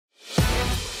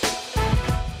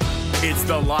It's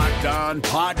the Locked On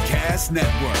Podcast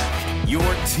Network, your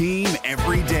team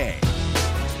every day.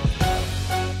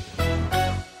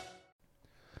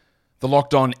 The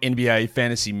Locked On NBA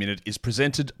Fantasy Minute is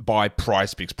presented by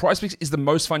PrizePicks. PrizePicks is the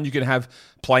most fun you can have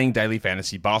playing daily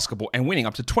fantasy basketball and winning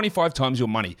up to 25 times your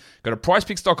money. Go to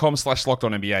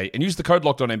prizepicks.com/LockedOnNBA and use the code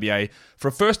LockedOnNBA for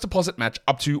a first deposit match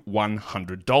up to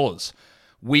 $100.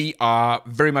 We are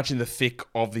very much in the thick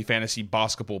of the fantasy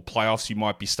basketball playoffs. You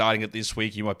might be starting it this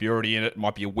week. You might be already in it. It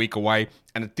might be a week away.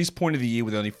 And at this point of the year,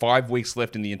 with only 5 weeks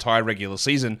left in the entire regular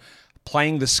season,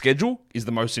 playing the schedule is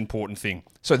the most important thing.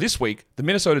 So this week, the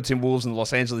Minnesota Timberwolves and the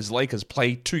Los Angeles Lakers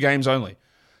play 2 games only.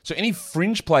 So any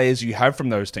fringe players you have from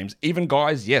those teams, even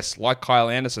guys, yes, like Kyle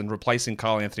Anderson replacing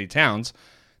Karl Anthony Towns,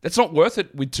 that's not worth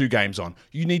it with 2 games on.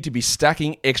 You need to be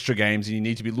stacking extra games, and you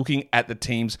need to be looking at the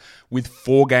teams with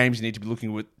 4 games. You need to be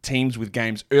looking at teams with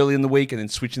games early in the week and then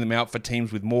switching them out for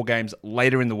teams with more games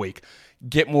later in the week.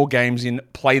 Get more games in,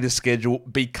 play the schedule,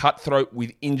 be cutthroat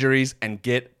with injuries, and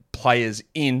get players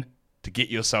in to get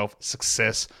yourself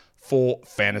success for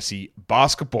fantasy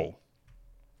basketball.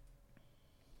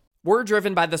 We're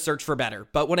driven by the search for better,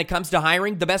 but when it comes to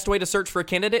hiring, the best way to search for a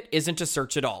candidate isn't to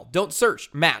search at all. Don't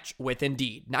search, match with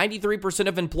Indeed. 93%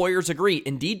 of employers agree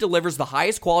Indeed delivers the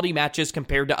highest quality matches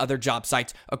compared to other job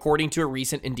sites, according to a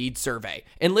recent Indeed survey.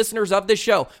 And listeners of this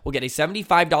show will get a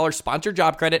 $75 sponsored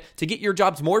job credit to get your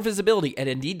jobs more visibility at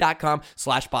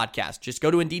Indeed.com/podcast. Just go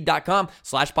to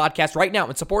Indeed.com/podcast right now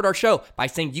and support our show by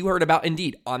saying you heard about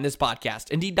Indeed on this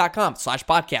podcast.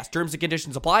 Indeed.com/podcast. Terms and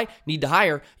conditions apply. Need to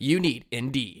hire? You need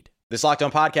Indeed. This Locked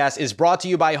On Podcast is brought to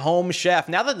you by Home Chef.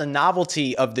 Now that the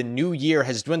novelty of the new year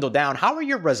has dwindled down, how are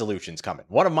your resolutions coming?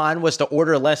 One of mine was to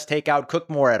order less takeout, cook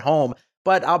more at home,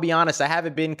 but I'll be honest, I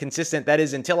haven't been consistent. That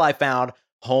is until I found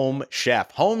Home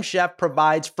Chef. Home Chef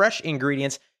provides fresh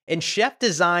ingredients and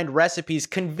chef-designed recipes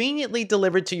conveniently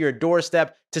delivered to your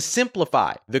doorstep to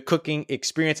simplify the cooking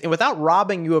experience and without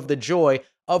robbing you of the joy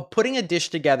of putting a dish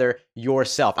together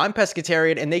yourself. I'm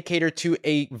pescatarian and they cater to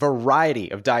a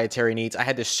variety of dietary needs. I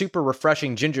had this super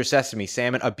refreshing ginger sesame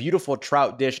salmon, a beautiful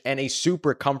trout dish, and a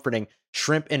super comforting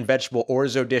shrimp and vegetable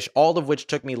orzo dish, all of which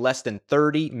took me less than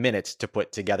 30 minutes to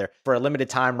put together. For a limited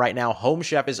time right now, Home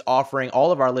Chef is offering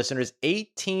all of our listeners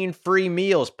 18 free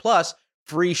meals plus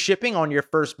free shipping on your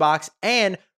first box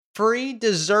and free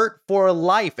dessert for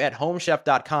life at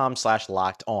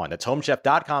homechef.com/lockedon. That's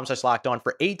homechef.com/lockedon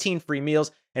for 18 free meals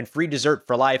and free dessert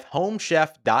for life.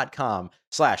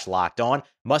 Homechef.com/lockedon.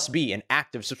 Must be an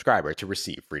active subscriber to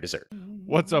receive free dessert.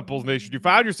 What's up, Bulls Nation? You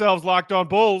found yourselves Locked On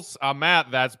Bulls. I'm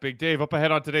Matt. That's Big Dave. Up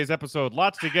ahead on today's episode,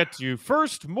 lots to get to.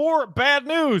 First, more bad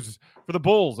news for the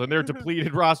Bulls and their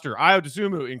depleted roster. Ayo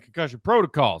Dosunmu in concussion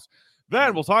protocols.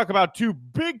 Then we'll talk about 2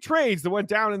 big trades that went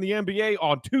down in the NBA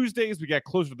on Tuesdays. We get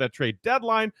closer to that trade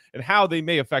deadline and how they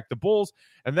may affect the Bulls.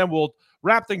 And then we'll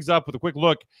wrap things up with a quick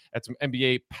look at some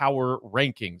NBA power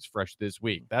rankings fresh this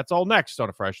week. That's all next on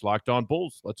a fresh Locked On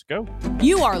Bulls. Let's go.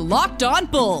 You are Locked On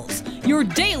Bulls, your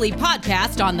daily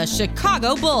podcast on the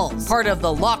Chicago Bulls. Part of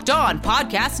the Locked On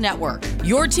Podcast Network,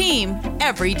 your team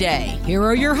every day. Here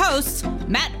are your hosts,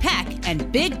 Matt Peck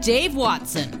and Big Dave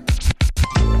Watson.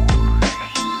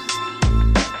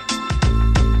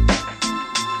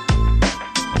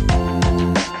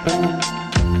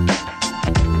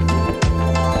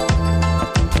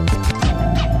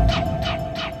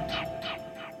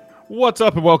 What's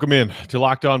up and welcome in to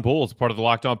Locked On Bulls, part of the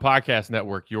Locked On Podcast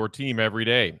Network, your team every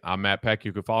day. I'm Matt Peck.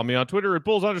 You can follow me on Twitter at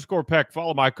Bulls_Peck.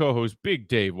 Follow my co-host Big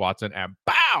Dave Watson at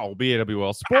BOW,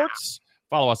 BAWL Sports.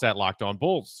 Follow us at Locked On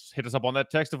Bulls. Hit us up on that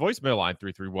text to voicemail line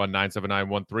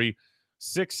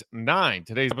 331-979-1369.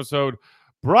 Today's episode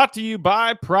brought to you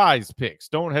by PrizePicks.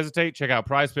 Don't hesitate. Check out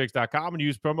prizepicks.com and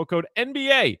use promo code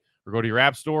NBA or go to your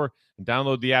app store and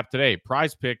download the app today.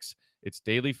 PrizePicks, it's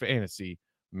daily fantasy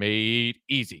made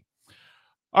easy.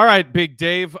 All right, Big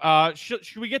Dave.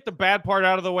 Should we get the bad part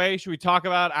out of the way? Should we talk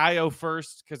about Ayo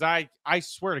first? Because I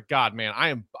swear to God, man, I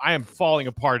am falling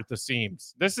apart at the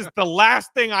seams. This is the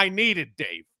last thing I needed,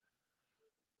 Dave.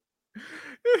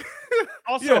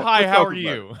 Also, hi, how are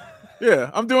you? Yeah,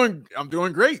 I'm doing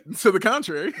great. To the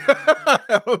contrary,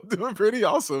 I'm doing pretty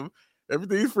awesome.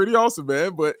 Everything's pretty awesome,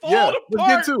 man. But let's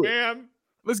get to it.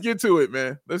 Let's get to it,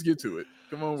 man. Let's get to it.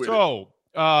 Come on with it.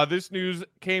 This news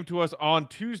came to us on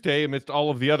Tuesday amidst all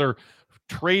of the other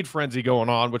trade frenzy going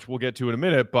on, which we'll get to in a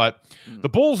minute. But the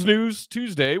Bulls news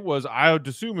Tuesday was Ayo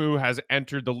Dosunmu has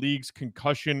entered the league's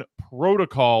concussion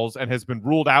protocols and has been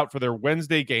ruled out for their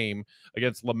Wednesday game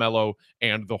against LaMelo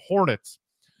and the Hornets.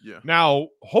 Yeah. Now,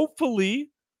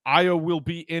 hopefully, Ayo will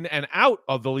be in and out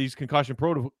of the league's concussion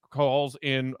protocols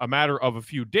in a matter of a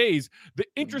few days. The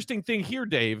interesting thing here,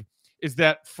 Dave, is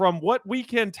that from what we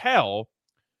can tell,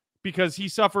 because he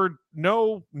suffered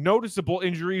no noticeable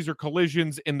injuries or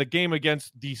collisions in the game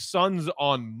against the Suns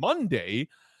on Monday,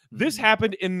 this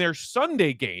happened in their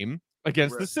Sunday game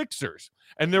against the Sixers.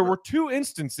 And there were two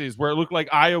instances where it looked like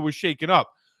Ayo was shaken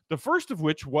up. The first of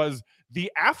which was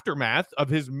the aftermath of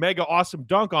his mega awesome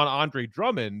dunk on Andre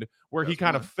Drummond, where he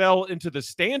kind of fell into the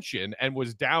stanchion and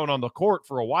was down on the court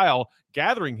for a while,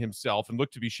 gathering himself and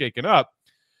looked to be shaken up.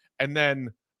 And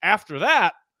then after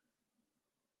that,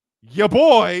 your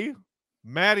boy,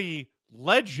 Matty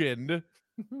Legend,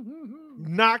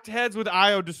 knocked heads with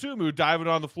Ayo Dosunmu diving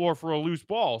on the floor for a loose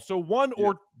ball. So one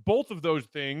or both of those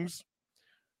things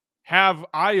have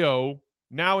Ayo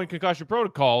now in concussion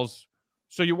protocols.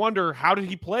 So you wonder, how did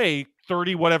he play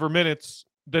 30 whatever minutes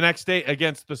the next day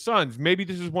against the Suns? Maybe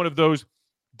this is one of those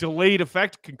delayed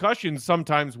effect concussions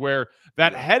sometimes where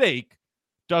that headache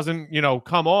doesn't,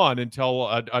 come on until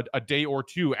a day or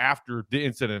two after the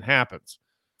incident happens.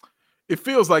 It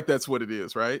feels like that's what it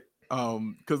is, right?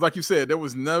 Because like you said, there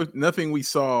was nothing we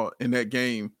saw in that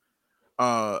game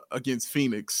against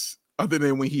Phoenix other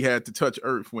than when he had to touch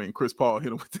earth when Chris Paul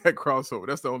hit him with that crossover.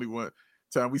 That's the only one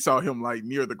time we saw him like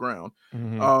near the ground.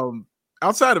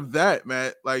 Outside of that,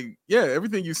 Matt,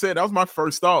 everything you said, that was my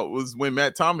first thought was when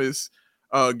Matt Thomas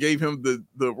gave him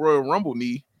the Royal Rumble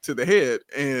knee to the head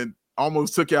and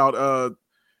almost took out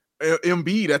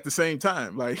Embiid at the same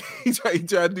time. Like he tried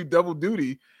to do double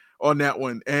duty on that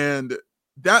one. And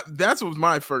that's what was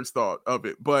my first thought of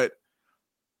it. But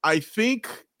I think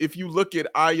if you look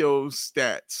at Ayo's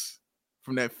stats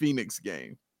from that Phoenix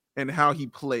game and how he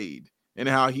played and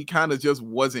how he kind of just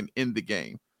wasn't in the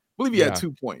game, I believe he had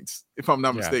 2 points, if I'm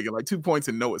not mistaken, like 2 points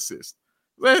and no assist.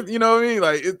 You know what I mean?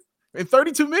 Like in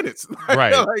 32 minutes,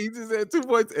 right? Like he just had 2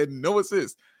 points and no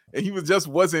assist, and he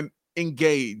wasn't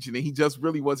engaged, and he just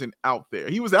really wasn't out there.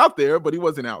 He was out there, but he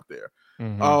wasn't out there.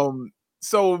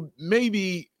 So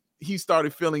maybe he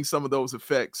started feeling some of those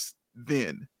effects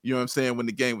then, you know what I'm saying, when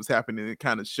the game was happening, it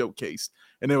kind of showcased.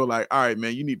 And they were like, all right,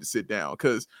 man, you need to sit down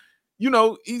because,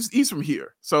 he's from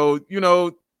here. So,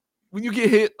 when you get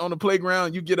hit on the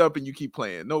playground, you get up and you keep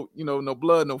playing. No, no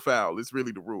blood, no foul. It's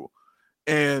really the rule.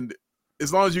 And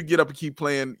as long as you get up and keep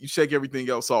playing, you shake everything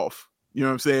else off, you know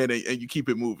what I'm saying, and you keep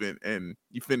it moving and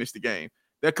you finish the game.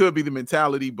 That could be the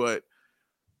mentality, but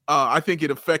I think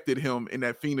it affected him in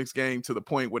that Phoenix game to the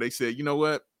point where they said, you know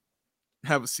what,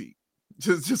 have a seat.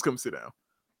 Just come sit down.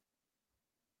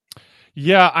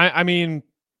 Yeah,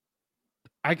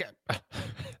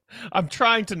 I'm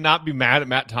trying to not be mad at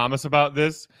Matt Thomas about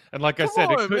this, and like I said,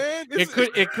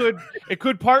 it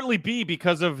could partly be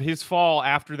because of his fall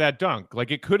after that dunk.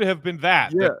 Like it could have been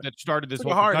that started this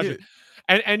whole concussion.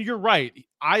 And you're right.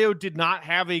 Ayo did not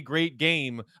have a great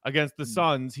game against the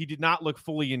Suns. He did not look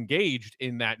fully engaged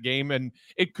in that game, and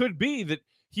it could be that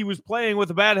he was playing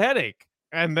with a bad headache,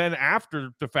 and then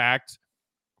after the fact,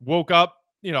 woke up,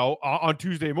 on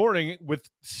Tuesday morning with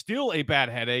still a bad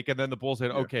headache. And then the Bulls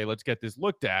said, okay, let's get this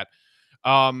looked at.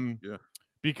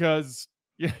 Because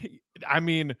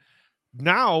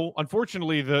now,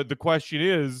 unfortunately, the question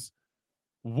is,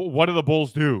 what do the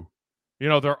Bulls do?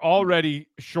 They're already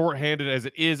shorthanded as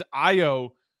it is.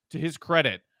 Ayo, to his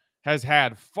credit, has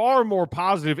had far more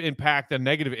positive impact than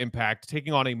negative impact,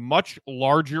 taking on a much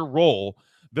larger role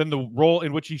than the role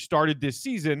in which he started this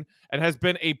season, and has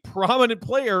been a prominent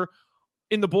player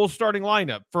in the Bulls starting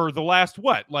lineup for the last,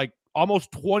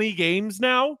 almost 20 games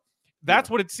now? That's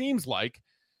what it seems like.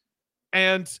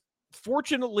 And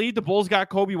fortunately, the Bulls got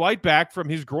Kobe White back from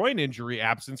his groin injury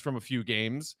absence from a few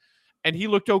games, and he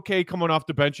looked okay coming off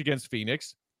the bench against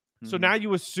Phoenix. So now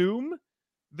you assume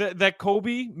that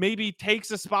Kobe maybe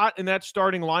takes a spot in that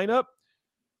starting lineup.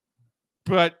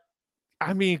 But,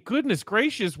 goodness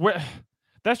gracious,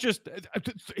 that's just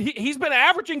he's been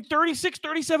averaging 36,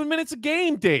 37 minutes a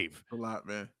game, Dave. A lot,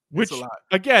 man. Which, a lot.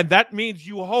 Again, that means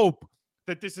you hope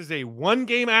that this is a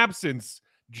one-game absence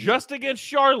just against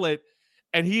Charlotte,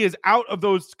 and he is out of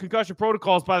those concussion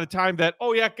protocols by the time that,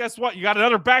 guess what? You got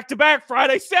another back-to-back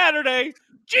Friday, Saturday.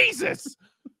 Jesus.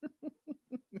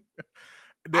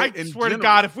 I swear to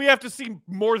God, if we have to see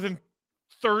more than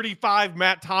 35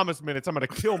 Matt Thomas minutes, I'm going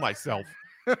to kill myself.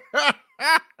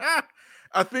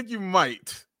 I think you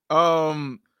might.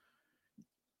 In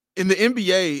the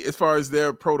NBA, as far as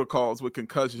their protocols with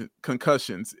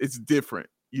concussions, it's different,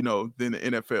 than the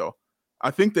NFL.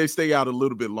 I think they stay out a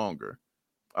little bit longer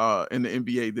in the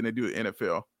NBA than they do the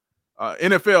NFL.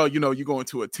 NFL, you go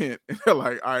into a tent and they're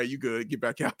like, all right, you good, get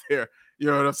back out there. You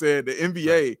know what I'm saying? The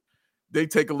NBA, you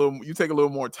take a little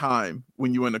more time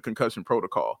when you're in a concussion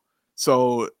protocol.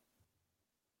 So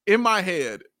in my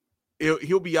head,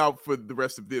 he'll be out for the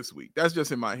rest of this week. That's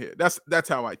just in my head. That's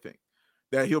how I think,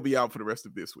 that he'll be out for the rest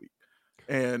of this week,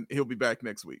 and he'll be back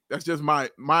next week. That's just my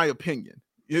opinion.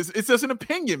 It's just an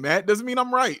opinion, Matt. Doesn't mean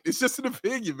I'm right. It's just an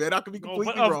opinion, man. I could be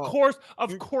completely wrong.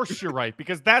 Of course you're right,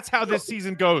 because that's how this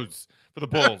season goes for the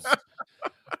Bulls.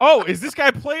 Oh, is this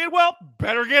guy playing well?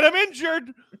 Better get him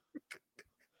injured.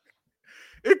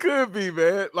 It could be,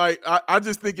 man. Like, I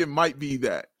just think it might be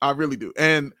that. I really do.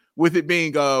 And with it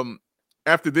being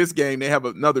after this game, they have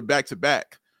another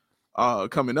back-to-back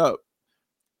coming up.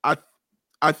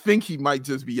 I think he might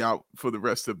just be out for the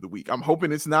rest of the week. I'm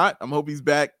hoping it's not. I'm hoping he's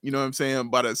back, you know what I'm saying,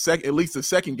 by at least the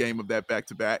second game of that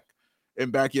back-to-back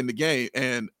and back in the game.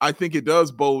 And I think it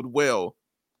does bode well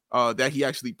that he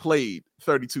actually played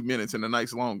 32 minutes in a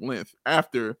nice long length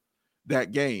after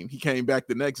that game. He came back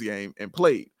the next game and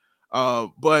played.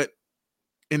 But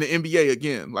in the NBA,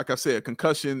 again, like I said,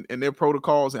 concussion and their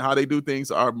protocols and how they do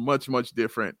things are much, much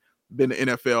different than the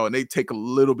NFL. And they take a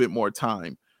little bit more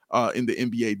time in the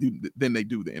NBA than they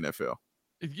do the NFL.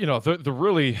 You know, the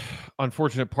really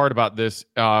unfortunate part about this,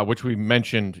 which we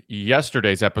mentioned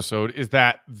yesterday's episode, is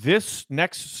that this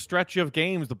next stretch of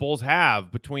games the Bulls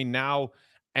have between now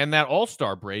and that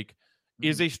All-Star break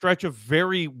is a stretch of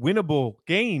very winnable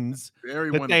games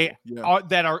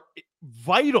that are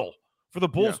vital for the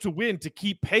Bulls to win, to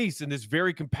keep pace in this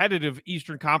very competitive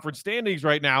Eastern Conference standings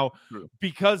right now,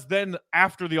 because then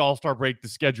after the All-Star break, the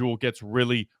schedule gets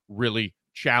really, really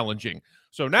challenging.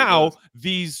 So now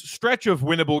these stretch of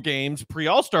winnable games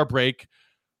pre-All-Star break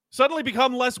suddenly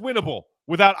become less winnable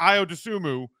without Ayo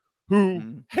Dosunmu,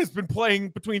 who has been playing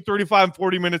between 35 and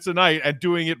 40 minutes a night and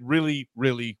doing it really,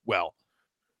 really well.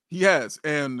 He has.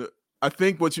 And I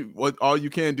think what all you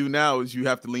can do now is you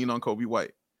have to lean on Kobe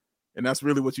White. And that's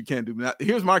really what you can do. Now,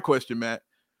 here's my question, Matt.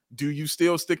 Do you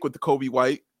still stick with the Kobe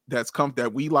White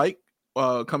that we like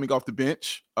coming off the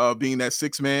bench, being that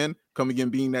sixth man, coming in,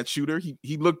 being that shooter?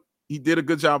 He did a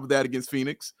good job of that against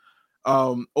Phoenix.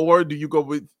 Or do you go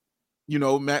with,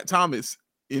 Matt Thomas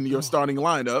in your starting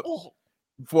lineup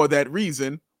for that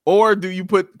reason? Or do you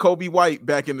put Kobe White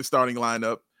back in the starting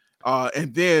lineup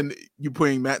and then you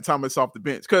putting Matt Thomas off the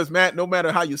bench? Because, Matt, no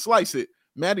matter how you slice it,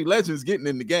 Matty Legend's getting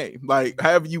in the game. Like,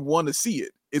 however you want to see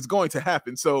it, it's going to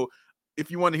happen. So if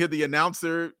you want to hear the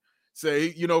announcer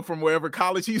say, from wherever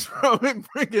college he's from and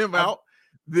bring him out,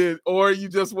 or you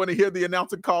just want to hear the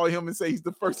announcer call him and say he's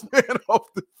the first man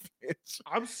off the bench.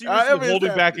 I'm seriously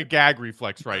holding back a gag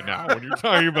reflex right now when you're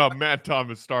talking about Matt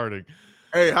Thomas starting.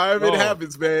 Hey, however it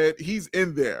happens, man, he's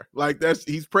in there. Like,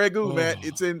 he's Pregu, man.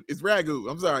 It's Ragu.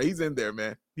 I'm sorry, he's in there,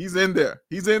 man. He's in there,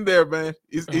 man.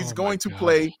 He's going to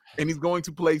play, and he's going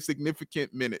to play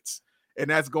significant minutes, and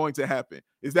that's going to happen.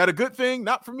 Is that a good thing?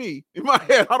 Not for me. In my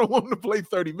head, I don't want him to play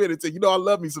 30 minutes, and I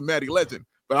love me some Matty Legend,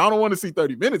 but I don't want to see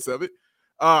 30 minutes of it.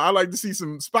 I like to see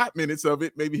some spot minutes of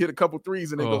it, maybe hit a couple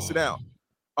threes and then go sit down.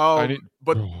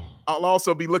 But I'll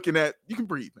also be looking at, you can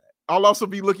breathe, man. I'll also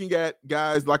be looking at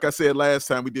guys, like I said last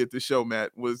time we did this show,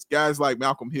 Matt, was guys like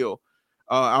Malcolm Hill.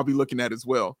 I'll be looking at as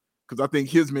well, because I think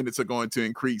his minutes are going to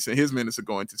increase and his minutes are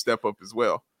going to step up as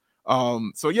well.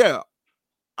 So yeah,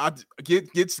 I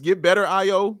get better,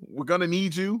 Ayo. We're gonna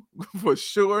need you for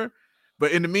sure.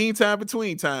 But in the meantime,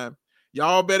 between time,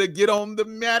 y'all better get on the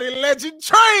Matty Legend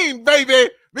train, baby,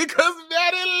 because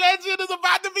Matty Legend is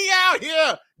about to be out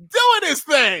here doing his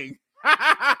thing.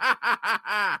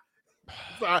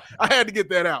 Sorry, I had to get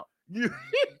that out.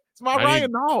 It's my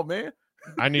Ryan Hall, man.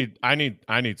 I need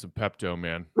some Pepto,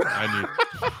 man.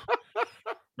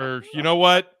 Or you know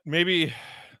what? Maybe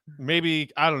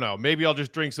I don't know. Maybe I'll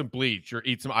just drink some bleach or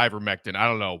eat some ivermectin. I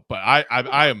don't know, but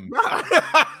I am.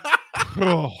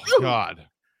 Oh God.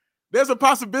 There's a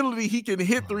possibility he can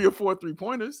hit 3 or 4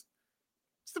 3-pointers.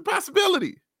 It's a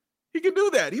possibility. He can do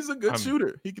that. He's a good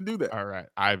shooter. He can do that. All right.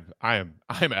 I'm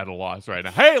at a loss right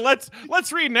now. Hey, let's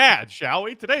read an ad, shall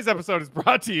we? Today's episode is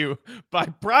brought to you by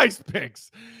Prize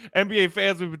Picks. NBA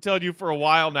fans, we've been telling you for a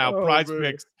while now, Prize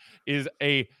Picks is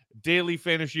a daily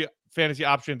fantasy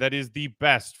option that is the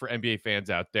best for NBA fans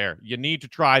out there. You need to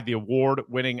try the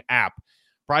award-winning app.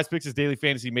 Prize Picks is daily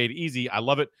fantasy made easy. I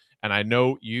love it, and I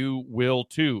know you will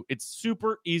too. It's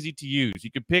super easy to use.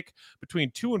 You can pick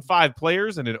between 2 and 5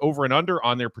 players and an over and under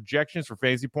on their projections for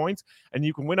fantasy points, and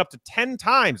you can win up to 10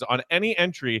 times on any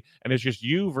entry, and it's just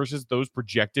you versus those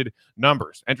projected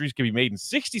numbers. Entries can be made in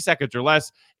 60 seconds or less.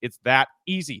 It's that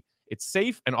easy. It's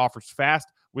safe and offers fast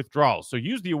withdrawals. So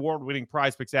use the award-winning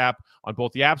Prize Picks app on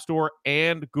both the App Store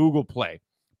and Google Play.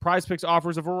 Prize Picks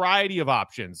offers a variety of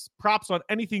options, props on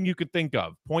anything you could think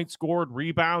of, points scored,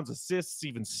 rebounds, assists,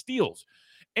 even steals.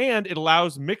 And it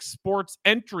allows mixed sports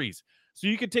entries. So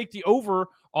you could take the over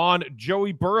on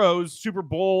Joey Burrow's Super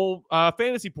Bowl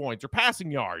fantasy points or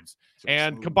passing yards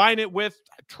and combine it with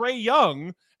Trae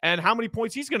Young and how many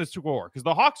points he's going to score because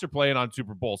the Hawks are playing on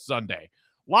Super Bowl Sunday.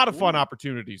 A lot of fun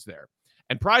opportunities there.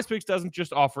 And PrizePicks doesn't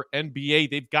just offer NBA.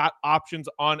 They've got options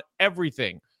on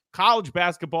everything. College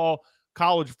basketball,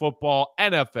 college football,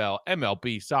 NFL,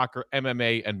 MLB, soccer,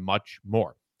 MMA, and much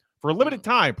more. For a limited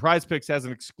time, PrizePicks has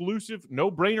an exclusive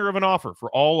no-brainer of an offer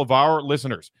for all of our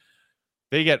listeners.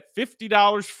 They get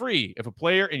 $50 free if a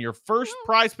player in your first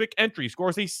PrizePick entry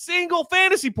scores a single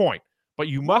fantasy point, but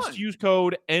you must use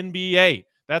code NBA.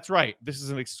 That's right. This is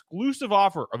an exclusive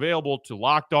offer available to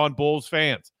Locked On Bulls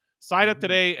fans. Sign up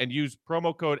today and use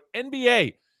promo code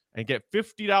NBA and get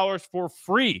 $50 for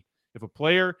free if a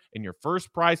player in your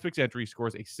first PrizePicks entry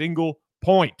scores a single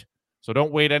point. So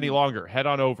don't wait any longer. Head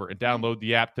on over and download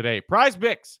the app today.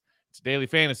 PrizePicks, it's daily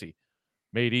fantasy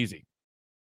made easy.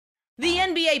 The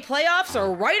NBA playoffs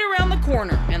are right around the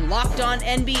corner, and Locked On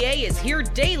NBA is here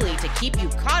daily to keep you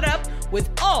caught up with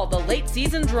all the late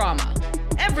season drama.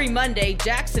 Every Monday,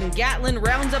 Jackson Gatlin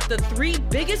rounds up the 3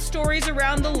 biggest stories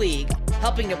around the league,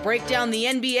 helping to break down the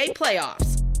NBA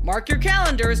playoffs. Mark your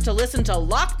calendars to listen to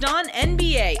Locked On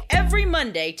NBA every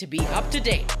Monday to be up to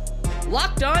date.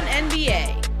 Locked On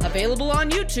NBA, available on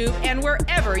YouTube and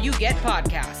wherever you get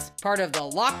podcasts. Part of the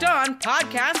Locked On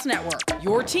Podcast Network,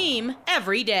 your team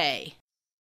every day.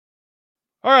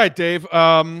 All right, Dave.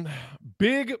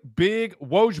 Big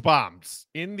Woj bombs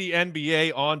in the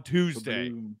NBA on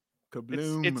Tuesday.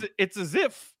 Kabloom. It's as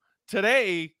if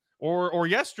today or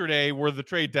yesterday were the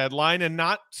trade deadline and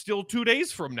not still 2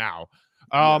 days from now.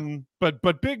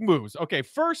 But big moves. Okay,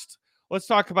 first, let's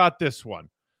talk about this one.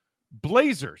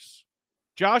 Blazers.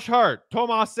 Josh Hart,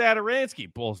 Tomas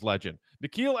Satoransky, Bulls legend,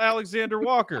 Nickeil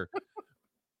Alexander-Walker,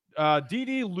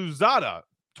 Didi Louzada,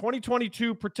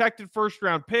 2022 protected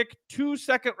first-round pick, 2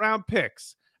 second-round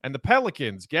picks. And the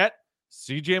Pelicans get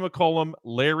CJ McCollum,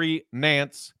 Larry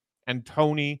Nance, and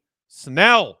Tony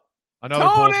Snell, another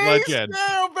Bulls legend.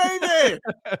 Snell, baby!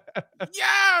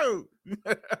 Yo!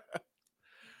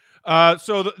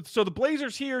 So the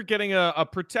Blazers here getting a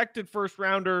protected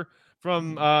first-rounder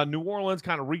from New Orleans,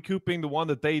 kind of recouping the one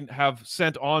that they have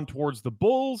sent on towards the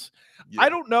Bulls. Yeah. I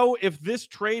don't know if this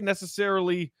trade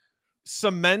necessarily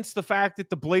cements the fact that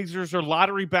the Blazers are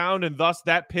lottery bound and thus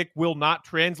that pick will not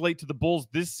translate to the Bulls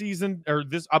this season or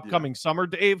this upcoming summer,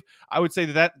 Dave. I would say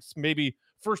that's maybe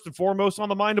first and foremost on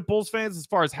the mind of Bulls fans as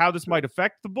far as how this might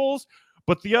affect the Bulls.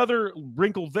 But the other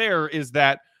wrinkle there is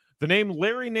that the name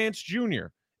Larry Nance Jr.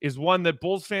 is one that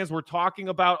Bulls fans were talking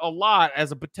about a lot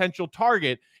as a potential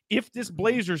target if this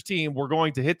Blazers team were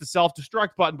going to hit the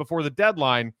self-destruct button before the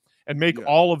deadline and make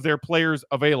all of their players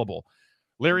available.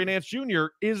 Larry Nance Jr.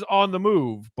 is on the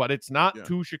move, but it's not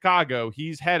to Chicago.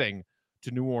 He's heading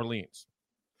to New Orleans.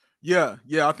 Yeah,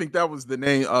 I think that was the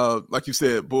name. Like you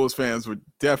said, Bulls fans were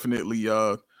definitely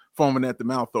foaming at the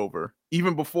mouth over.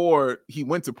 Even before he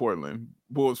went to Portland,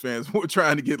 Bulls fans were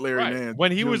trying to get Larry Nance.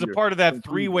 When he was a part of that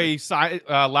three-way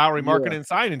Lowry market and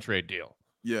sign and trade deal.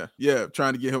 Yeah,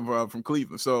 trying to get him from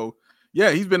Cleveland. So,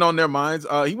 he's been on their minds.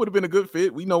 He would have been a good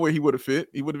fit. We know where he would have fit.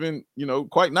 He would have been,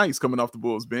 quite nice coming off the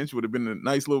Bulls bench. Would have been a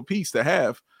nice little piece to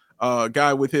have. A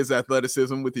guy with his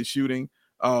athleticism, with his shooting,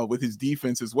 with his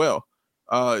defense as well.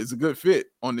 Is a good fit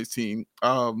on this team.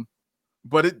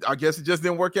 But I guess it just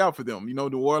didn't work out for them.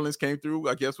 New Orleans came through,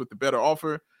 I guess, with the better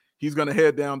offer. He's going to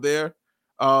head down there.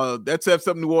 That sets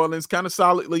up New Orleans kind of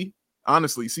solidly.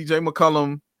 Honestly, CJ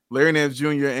McCollum, Larry Nance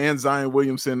Jr., and Zion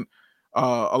Williamson,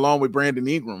 along with Brandon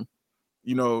Ingram,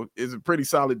 is a pretty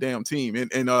solid damn team.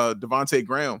 And Devontae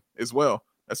Graham as well.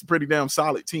 That's a pretty damn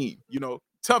solid team.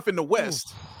 Tough in the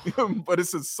West, but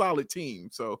it's a solid team.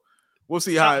 So we'll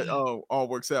see how it all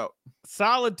works out.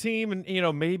 Solid team,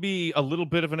 and maybe a little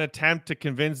bit of an attempt to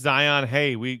convince Zion,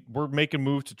 hey, we're making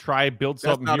moves to try build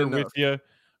something here with you.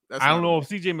 I don't know if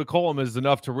CJ McCollum is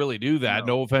enough to really do that.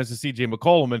 No offense to CJ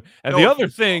McCollum. And the other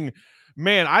thing,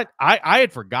 man, I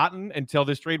had forgotten until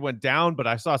this trade went down, but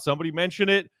I saw somebody mention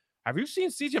it. Have you seen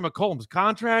CJ McCollum's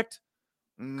contract?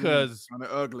 Because kind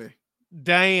of ugly.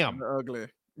 Damn.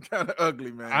 Kind of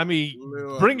ugly, man. I mean,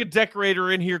 bring a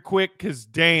decorator in here quick, because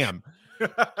damn.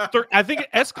 I think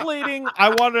escalating, I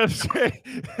want to say,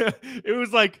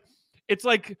 it's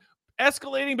like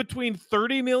escalating between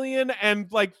 30 million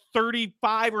and like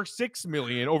 35 or 6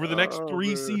 million over the next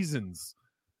 3 seasons.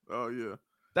 Oh, yeah.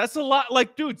 That's a lot.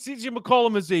 Like, dude, CJ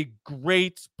McCollum is a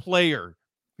great player.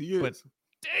 He is. But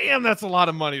damn, that's a lot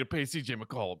of money to pay CJ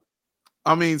McCollum.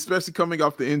 I mean, especially coming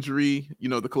off the injury,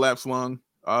 the collapsed lung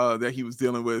that he was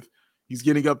dealing with. He's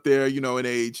getting up there, in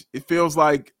age. It feels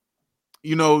like,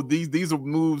 these are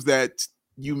moves that,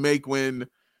 you make when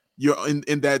you're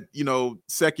in that,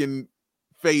 second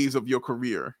phase of your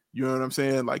career. You know what I'm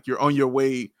saying? Like you're on your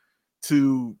way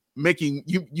to making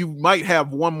you might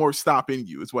have one more stop in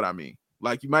you is what I mean.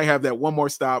 Like you might have that one more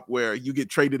stop where you get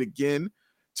traded again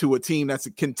to a team that's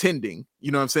contending,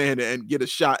 you know what I'm saying, and get a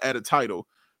shot at a title.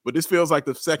 But this feels like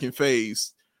the second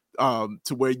phase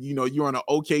to where, you're on an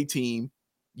okay team,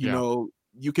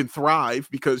 you can thrive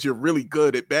because you're really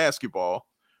good at basketball,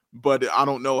 but I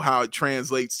don't know how it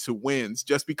translates to wins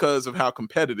just because of how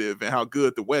competitive and how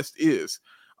good the West is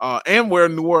and where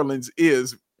New Orleans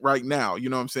is right now. You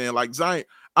know what I'm saying? Like Zion,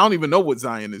 I don't even know what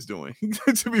Zion is doing,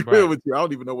 to be real with you. I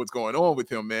don't even know what's going on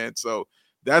with him, man. So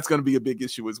that's going to be a big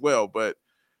issue as well. But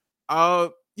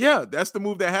yeah, that's the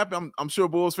move that happened. I'm sure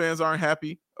Bulls fans aren't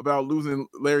happy about losing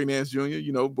Larry Nance Jr.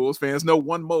 Bulls fans know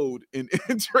one mode in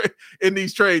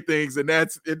these trade things, and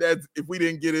that's if we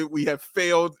didn't get it, we have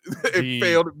failed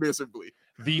failed miserably.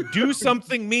 The do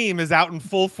something meme is out in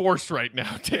full force right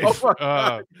now, Dave.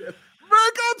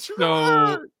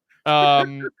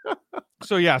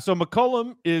 So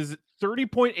McCollum is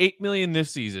 $30.8 million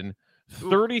this season,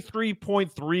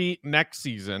 33.3 next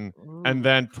season, and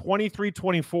then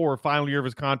 23-24 final year of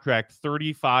his contract,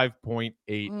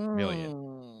 35.8 million.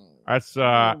 That's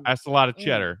a lot of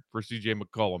cheddar for CJ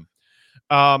McCollum.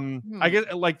 I guess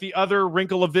like the other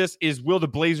wrinkle of this is, will the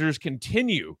Blazers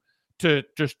continue to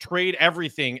just trade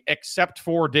everything except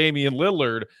for Damian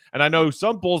Lillard? And I know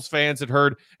some Bulls fans had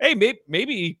heard, hey,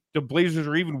 maybe the Blazers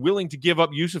are even willing to give up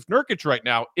Yusuf Nurkic right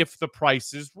now if the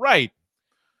price is right.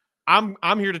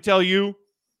 I'm here to tell you,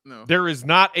 there is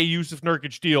not a Yusuf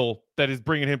Nurkic deal that is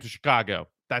bringing him to Chicago.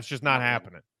 That's just not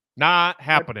happening. Not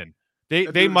happening.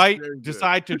 They might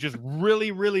decide to just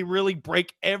really, really, really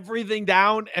break everything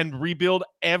down and rebuild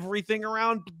everything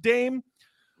around Dame.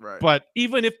 Right. But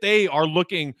even if they are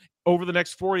looking over the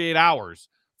next 48 hours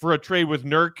for a trade with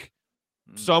Nurk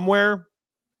somewhere,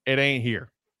 it ain't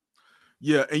here.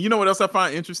 Yeah, and you know what else I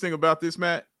find interesting about this,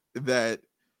 Matt? That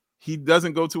he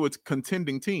doesn't go to a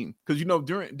contending team, because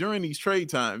during these trade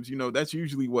times, that's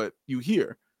usually what you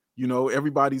hear.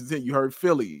 Everybody's in. You heard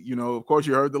Philly. Of course,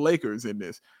 you heard the Lakers in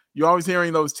this. You're always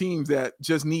hearing those teams that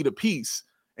just need a piece,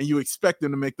 and you expect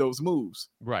them to make those moves.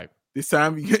 Right. This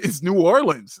time it's New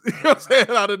Orleans. You know what I'm saying?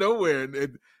 Out of nowhere,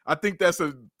 and I think that's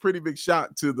a pretty big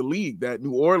shock to the league that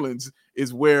New Orleans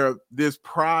is where this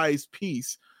prize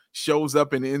piece shows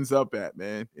up and ends up at.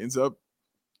 Man, ends up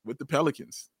with the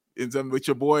Pelicans. Ends up with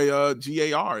your boy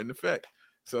GAR in effect.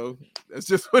 So that's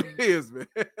just what it is, man.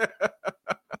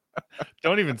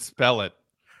 Don't even spell it.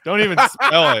 Don't even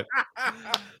spell it.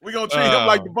 We're going to treat him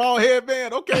like the bald head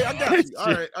man. Okay, I got you.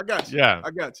 All right, I got you. Yeah. I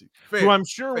got you. Who I'm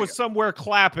sure was somewhere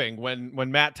clapping when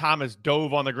Matt Thomas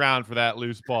dove on the ground for that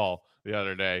loose ball the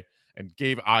other day and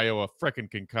gave Iowa a freaking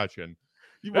concussion.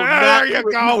 There you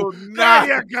go.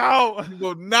 You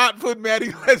will not put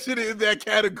Matty Legend in that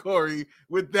category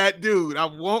with that dude. I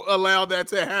won't allow that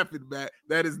to happen, Matt.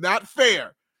 That is not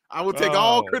fair. I will take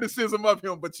all criticism of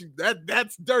him, but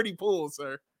that's dirty pool,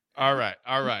 sir. All right.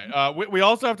 We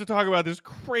also have to talk about this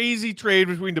crazy trade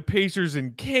between the Pacers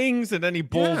and Kings and any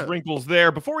Bulls wrinkles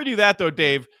there. Before we do that, though,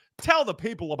 Dave, tell the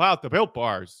people about the Built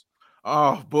Bars.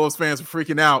 Oh, Bulls fans are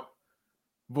freaking out.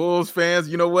 Bulls fans,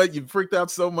 you know what? You freaked out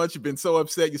so much. You've been so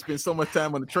upset. You spent so much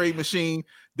time on the trade machine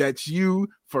that you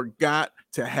forgot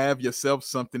to have yourself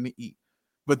something to eat.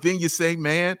 But then you say,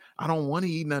 man, I don't want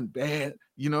to eat nothing bad.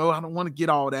 I don't want to get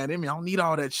all that in me. I don't need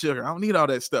all that sugar. I don't need all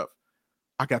that stuff.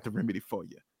 I got the remedy for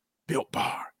you. Built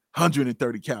Bar,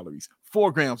 130 calories,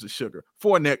 4 grams of sugar,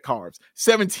 4 net carbs,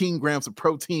 17 grams of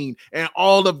protein, and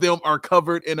all of them are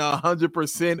covered in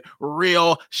 100%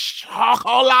 real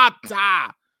chocolate.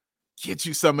 Get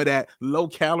you some of that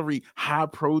low-calorie,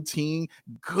 high-protein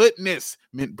goodness.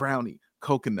 Mint brownie,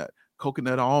 coconut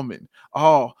almond,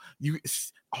 all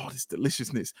this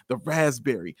deliciousness, the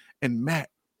raspberry. And Matt,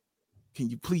 can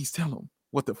you please tell them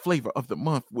what the flavor of the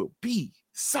month will be,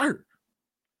 sir?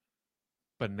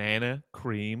 Banana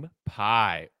cream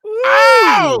pie.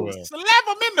 Oh, slap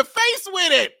them in the face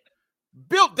with it.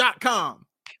 Built.com.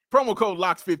 Promo code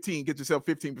LOCKS15. Get yourself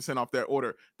 15% off that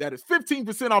order. That is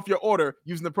 15% off your order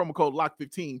using the promo code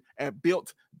LOCK15 at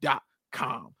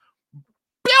Built.com.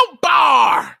 Built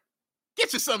Bar.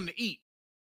 Get you something to eat.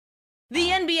 The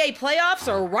NBA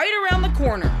playoffs are right around the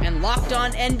corner, and Locked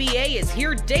On NBA is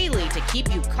here daily to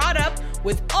keep you caught up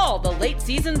with all the late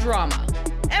season drama.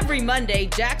 Every Monday,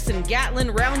 Jackson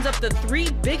Gatlin rounds up the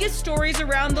 3 biggest stories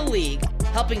around the league,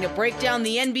 helping to break down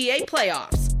the NBA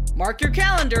playoffs. Mark your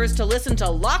calendars to listen to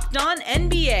Locked On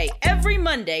NBA every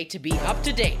Monday to be up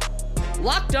to date.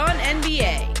 Locked On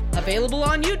NBA, Available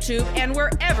on YouTube and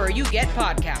wherever you get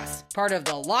podcasts. Part of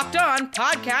the Locked On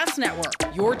Podcast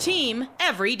Network. Your team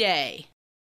every day.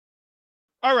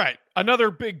 All right.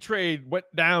 Another big trade went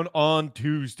down on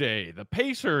Tuesday. The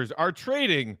Pacers are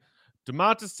trading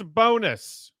Domantas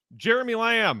Sabonis, Jeremy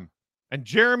Lamb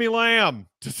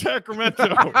to Sacramento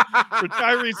for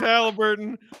Tyrese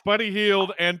Halliburton, Buddy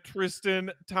Hield, and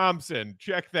Tristan Thompson.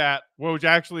 Check that, which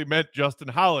actually meant Justin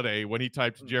Holiday when he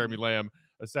typed Jeremy Lamb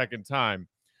a second time.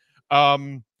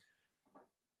 Lots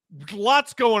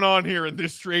going on here in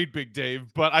this trade, Big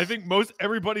Dave, but I think most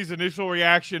everybody's initial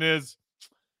reaction is,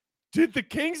 did the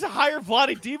Kings hire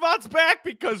Vlade Divac back?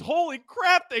 Because holy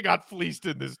crap, they got fleeced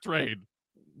in this trade.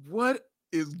 What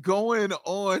is going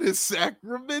on in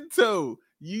Sacramento?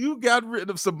 You got rid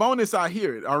of Sabonis, I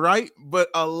hear it, all right? But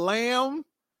a Lamb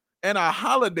and a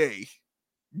Holiday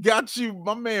got you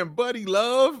my man Buddy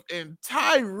Love and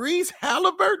Tyrese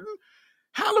Halliburton.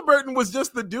 Halliburton was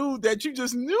just the dude that you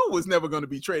just knew was never going to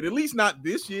be traded, at least not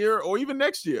this year or even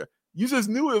next year. You just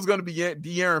knew it was going to be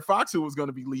De'Aaron Fox who was going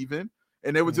to be leaving,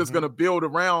 and they were just going to build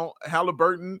around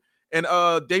Halliburton and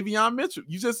Davion Mitchell.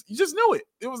 You just knew it.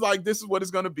 It was like, this is what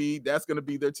it's going to be. That's going to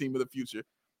be their team of the future.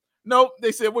 Nope,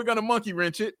 they said we're going to monkey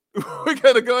wrench it. We're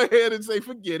going to go ahead and say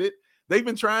forget it. They've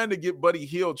been trying to get Buddy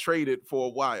Hield traded for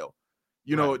a while.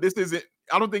 You know, this isn't.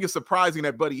 I don't think it's surprising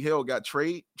that Buddy Hield got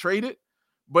traded.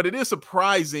 But it is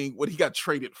surprising what he got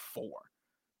traded for.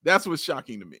 That's what's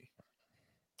shocking to me.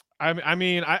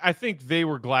 I think they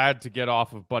were glad to get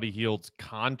off of Buddy Hield's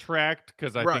contract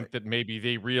because I think that maybe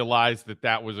they realized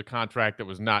that was a contract that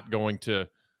was not going to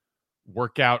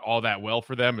work out all that well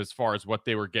for them as far as what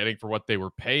they were getting for what they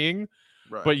were paying.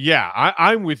 Right. But yeah,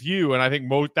 I'm with you, and I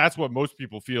think that's what most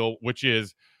people feel, which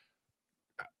is,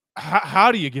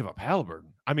 how do you give up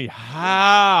Halliburton? I mean,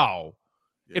 how?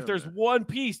 If there's one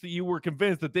piece that you were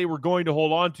convinced that they were going to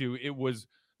hold on to, it was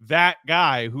that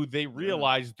guy who they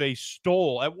realized they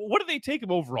stole. What did they take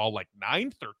him overall? Like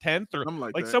 9th or 10th or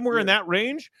like somewhere in that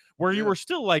range where you were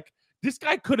still like, this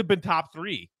guy could have been top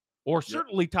 3 or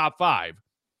certainly top 5.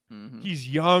 Mm-hmm. He's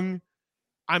young.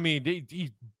 I mean,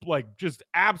 he's like just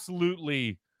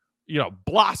absolutely,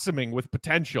 blossoming with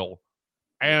potential.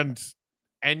 And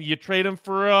you trade him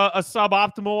for a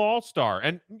suboptimal all-star.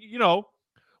 And,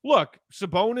 look,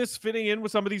 Sabonis fitting in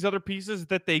with some of these other pieces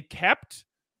that they kept,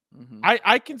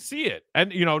 I can see it.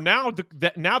 And, now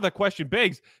the question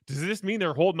begs, does this mean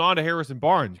they're holding on to Harrison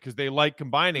Barnes because they like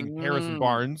combining Harrison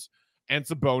Barnes and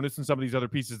Sabonis and some of these other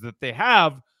pieces that they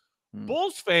have?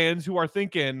 Bulls fans who are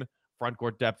thinking front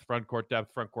court depth,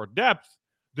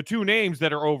 the two names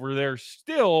that are over there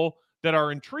still that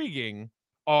are intriguing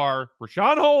are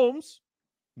Rashawn Holmes,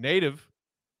 native,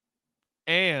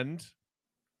 and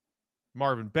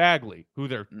Marvin Bagley, who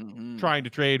they're trying to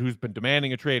trade, who's been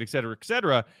demanding a trade, et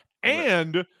cetera,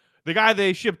 and the guy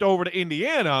they shipped over to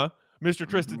Indiana, Mr.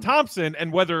 Tristan Thompson,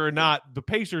 and whether or not the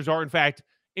Pacers are in fact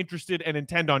interested and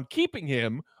intend on keeping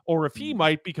him, or if he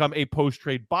might become a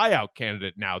post-trade buyout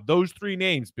candidate now. Those 3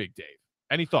 names, Big Dave.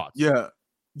 Any thoughts? Yeah.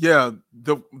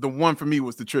 The one for me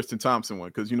was the Tristan Thompson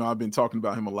one, because I've been talking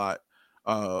about him a lot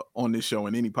on this show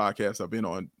and any podcast I've been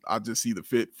on. I just see the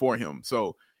fit for him.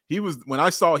 So when I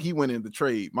saw he went in the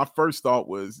trade, my first thought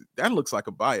was that looks like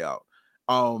a buyout.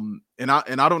 And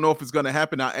I don't know if it's going to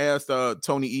happen. I asked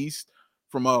Tony East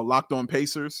from Locked On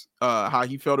Pacers how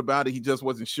he felt about it. He just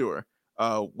wasn't sure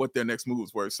what their next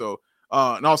moves were. So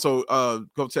and also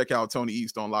go check out Tony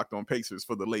East on Locked On Pacers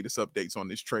for the latest updates on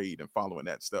this trade and following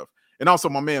that stuff. And also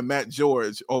my man Matt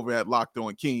George over at Locked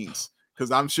On Kings,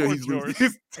 because I'm sure he's losing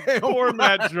his damn mind.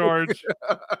 Matt George.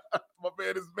 My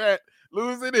man is Matt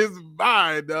losing his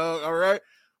mind, dog. All right.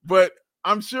 But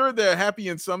I'm sure they're happy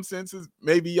in some senses.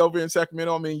 Maybe over in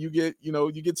Sacramento, I mean, you get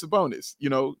Sabonis.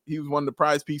 He was one of the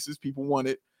prize pieces people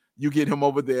wanted. You get him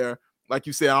over there. Like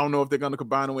you said, I don't know if they're going to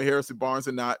combine him with Harrison Barnes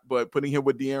or not, but putting him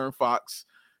with De'Aaron Fox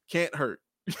can't hurt.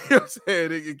 You know what I'm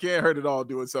saying? It can't hurt at all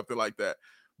doing something like that.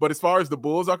 But as far as the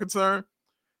Bulls are concerned,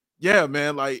 yeah,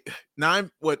 man, like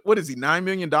what is he, $9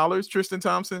 million, Tristan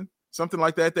Thompson? Something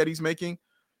like that he's making.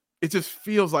 It just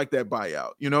feels like that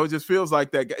buyout. It just feels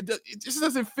like that guy. It just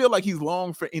doesn't feel like he's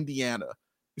long for Indiana.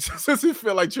 It just doesn't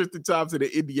feel like Tristan Thompson in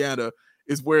Indiana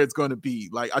is where it's going to be.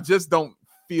 Like, I just don't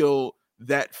feel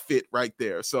that fit right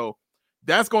there. So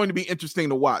that's going to be interesting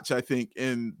to watch, I think,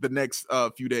 in the next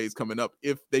few days coming up,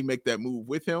 if they make that move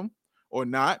with him or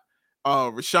not.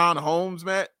 Rashawn Holmes,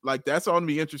 Matt, like that's going to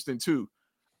be interesting too.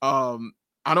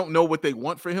 I don't know what they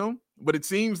want for him, but it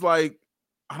seems like,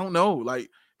 I don't know, like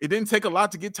it didn't take a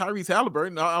lot to get Tyrese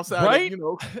Halliburton outside, right?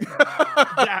 Of,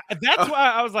 Yeah, that's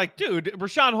why I was like, dude,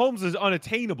 Rashawn Holmes is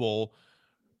unattainable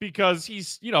because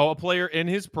he's, a player in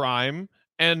his prime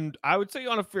And I would say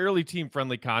on a fairly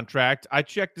team-friendly contract. I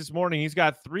checked this morning. He's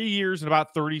got 3 years and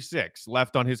about 36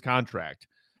 left on his contract.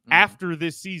 After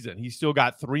this season, he's still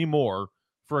got 3 more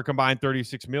for a combined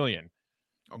 $36 million.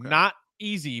 Okay. Not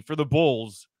easy for the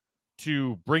Bulls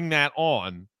to bring that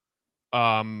on,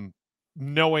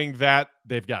 knowing that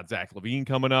they've got Zach LaVine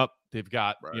coming up. They've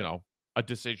got, a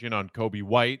decision on Kobe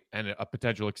White and a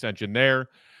potential extension there.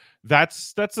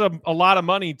 That's a lot of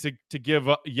money to give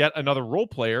yet another role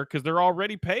player, because they're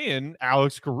already paying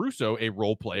Alex Caruso, a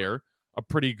role player, a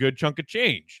pretty good chunk of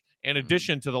change, in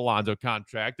addition to the Lonzo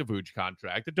contract, the Vooch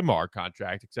contract, the DeMar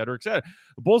contract, et cetera, et cetera.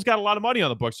 The Bulls got a lot of money on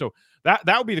the books. So that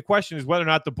would be the question, is whether or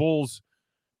not the Bulls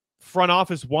front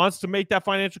office wants to make that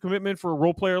financial commitment for a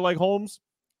role player like Holmes,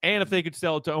 and if they could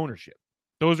sell it to ownership.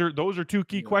 Those are 2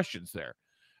 key questions there.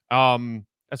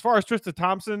 As far as Tristan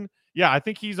Thompson, I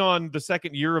think he's on the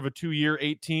second year of a 2-year,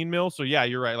 $18 million. So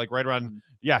you're right. Like right around,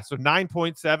 so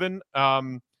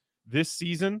 9.7 this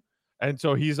season. And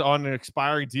so he's on an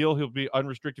expiring deal. He'll be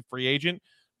unrestricted free agent.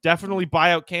 Definitely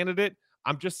buyout candidate.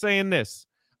 I'm just saying this.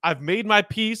 I've made my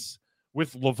peace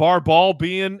with LeVar Ball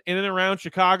being in and around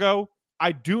Chicago.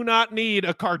 I do not need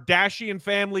a Kardashian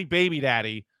family baby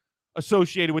daddy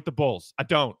associated with the Bulls. I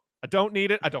don't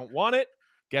need it. I don't want it.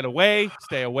 Get away.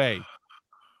 Stay away.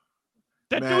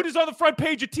 That dude is on the front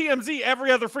page of TMZ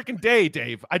every other freaking day,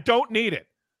 Dave. I don't need it.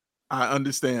 I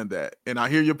understand that. And I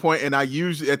hear your point. And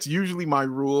that's usually my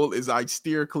rule, is I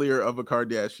steer clear of a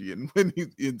Kardashian when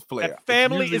he's in play. That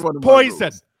family is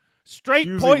poison.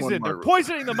 Straight poison. They're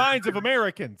poisoning the minds of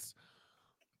Americans.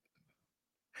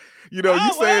 You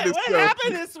saying this. What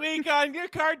happened this week on your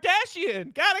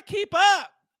Kardashian? Gotta keep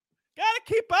up. Gotta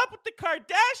keep up with the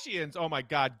Kardashians. Oh my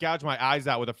God. Gouge my eyes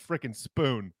out with a freaking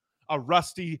spoon. A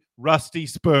rusty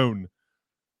spoon.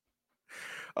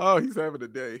 Oh, he's having a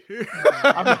day.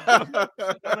 I'm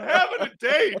having a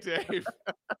day, Dave.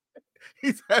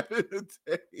 He's having a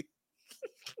day.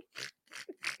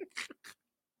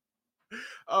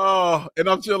 Oh, and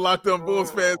I'm sure Locked On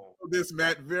Bulls fans know this,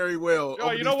 Matt, very well.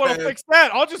 Oh, you know what'll fix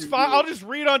that? I'll just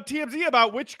read on TMZ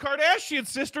about which Kardashian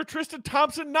sister Tristan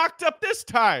Thompson knocked up this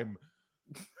time.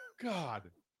 God.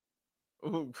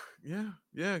 Oh,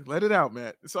 yeah. Let it out,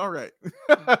 Matt. It's all right.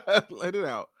 Let it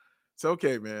out. It's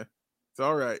okay, man. It's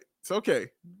all right. It's okay.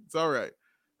 It's all right.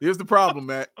 Here's the problem,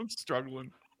 Matt. I'm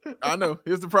struggling. I know.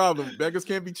 Here's the problem. Beggars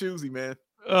can't be choosy, man.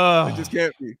 They just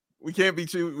can't be. We can't be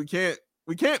choosy.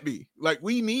 We can't be. Like,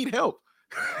 we need help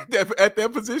at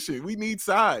that position. We need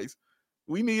size.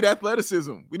 We need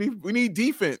athleticism. We need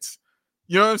defense.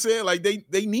 You know what I'm saying? Like,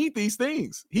 they need these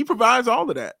things. He provides all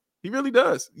of that. He really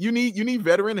does. You need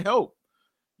veteran help.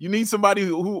 You need somebody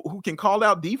who can call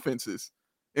out defenses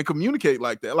and communicate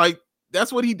like that. Like,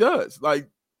 that's what he does. Like,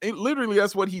 literally,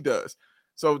 that's what he does.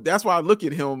 So that's why I look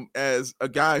at him as a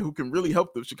guy who can really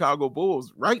help the Chicago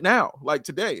Bulls right now, like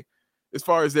today, as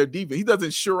far as their defense. He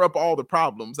doesn't sure up all the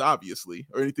problems, obviously,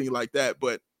 or anything like that,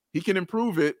 but he can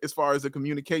improve it as far as the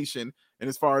communication and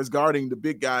as far as guarding the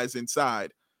big guys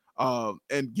inside,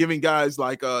 and giving guys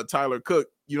like Tyler Cook,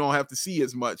 you don't have to see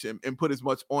as much and put as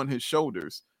much on his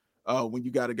shoulders when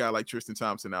you got a guy like Tristan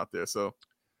Thompson out there. So,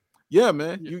 yeah,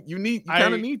 man, you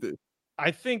kind of need this. I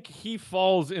think he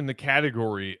falls in the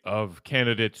category of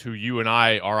candidates who you and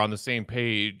I are on the same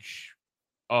page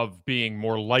of being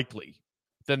more likely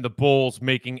than the Bulls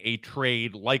making a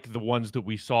trade like the ones that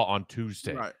we saw on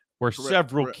Tuesday, where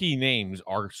several key names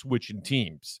are switching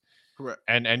teams. Correct.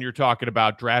 And you're talking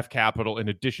about draft capital in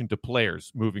addition to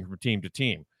players moving from team to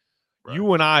team. Right.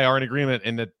 You and I are in agreement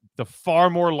in that the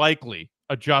far more likely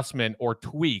adjustment or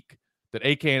tweak that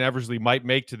AK and Eversley might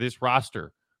make to this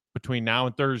roster between now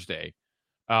and Thursday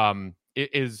it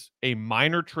is a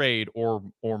minor trade or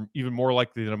even more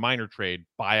likely than a minor trade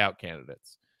buyout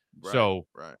candidates.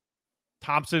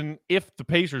 Thompson, if the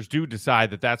Pacers do decide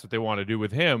that that's what they want to do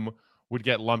with him, would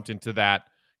get lumped into that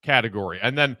category.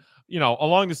 And then,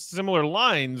 along the similar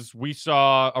lines, we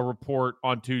saw a report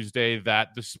on Tuesday that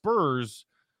the Spurs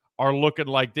are looking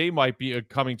like they might be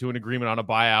coming to an agreement on a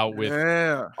buyout with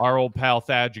our old pal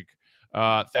Thagic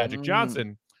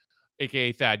Johnson,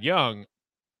 aka Thad Young.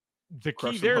 The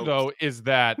key there, though, is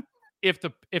that if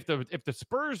the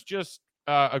Spurs just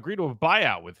agree to a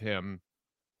buyout with him,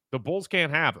 the Bulls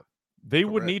can't have him. They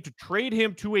would need to trade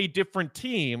him to a different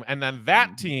team, and then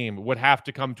that team would have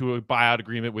to come to a buyout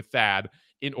agreement with Thad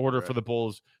in order for the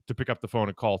Bulls to pick up the phone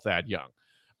and call Thad Young.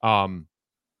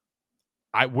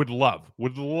 I would love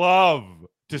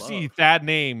to see Thad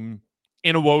name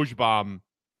in a Woj bomb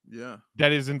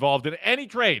that is involved in any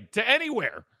trade to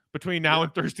anywhere between now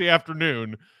and Thursday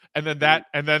afternoon. And then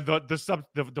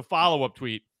the follow-up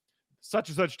tweet, such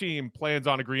and such team plans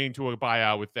on agreeing to a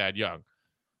buyout with Thad Young.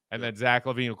 And then Zach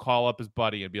LaVine will call up his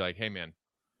buddy and be like, hey, man,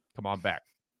 come on back.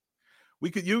 We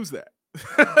could use that.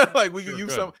 Like we could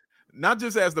use some, not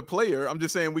just as the player. I'm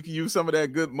just saying we could use some of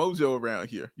that good mojo around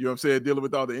here. You know what I'm saying? Dealing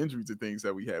with all the injuries and things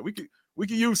that we had. We could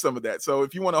use some of that. So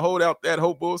if you want to hold out that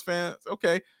hope, Bulls fans,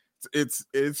 okay, it's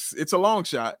a long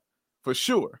shot for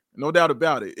sure. No doubt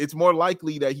about it. It's more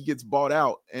likely that he gets bought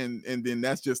out and then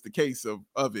that's just the case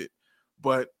of it.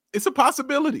 But it's a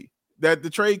possibility that the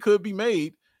trade could be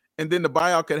made and then the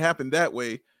buyout could happen that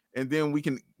way. And then we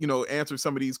can, answer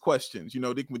some of these questions.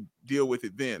 They can deal with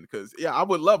it then. Because, yeah, I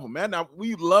would love them, man. Now,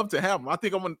 we'd love to have them. I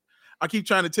think I keep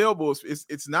trying to tell Bulls,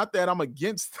 it's not that I'm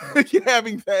against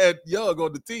having Thad Young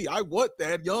on the team. I want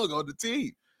Thad Young on the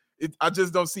team. I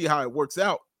just don't see how it works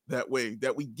out that way,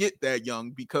 that we get Thad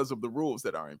Young because of the rules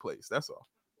that are in place. That's all.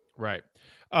 Right.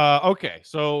 Okay,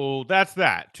 so that's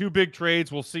that. 2 big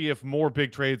trades. We'll see if more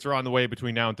big trades are on the way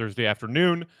between now and Thursday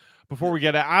afternoon. Before we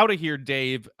get out of here,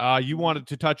 Dave, you wanted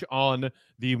to touch on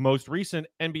the most recent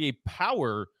NBA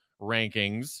Power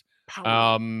rankings.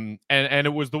 And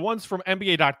it was the ones from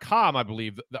NBA.com, I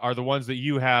believe, are the ones that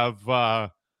you have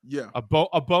a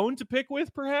bone to pick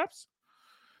with, perhaps?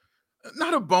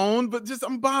 Not a bone, but just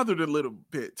I'm bothered a little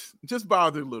bit. Just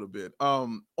bothered a little bit.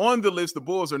 On the list, the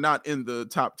Bulls are not in the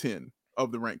top 10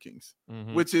 of the rankings,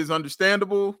 which is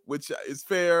understandable, which is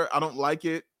fair. I don't like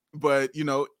it. But,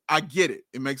 I get it.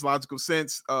 It makes logical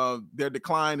sense. Their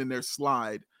decline and their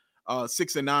slide,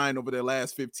 6-9 over their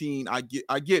last 15. I get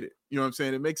it. You know what I'm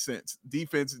saying? It makes sense.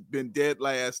 Defense has been dead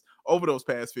last over those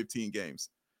past 15 games.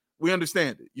 We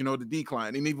understand it, the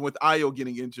decline. And even with Ayo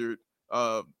getting injured,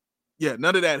 none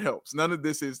of that helps. None of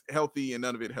this is healthy and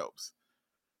none of it helps.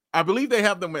 I believe they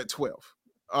have them at 12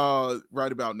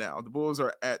 right about now. The Bulls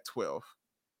are at 12.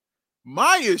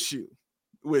 My issue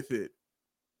with it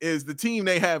is the team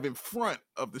they have in front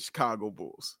of the Chicago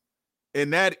Bulls,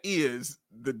 and that is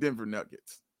the Denver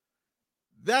Nuggets.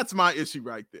 That's my issue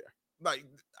right there. Like,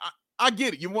 I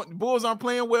get it. You want the Bulls aren't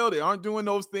playing well. They aren't doing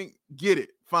those things. Get it.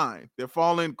 Fine. They're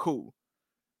falling. Cool.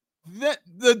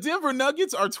 The Denver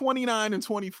Nuggets are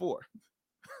 29-24.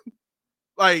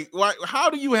 Like,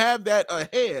 how do you have that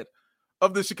ahead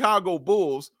of the Chicago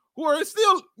Bulls, who are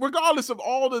still, regardless of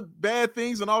all the bad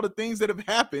things and all the things that have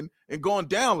happened and gone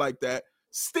down like that,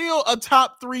 still a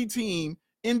top 3 team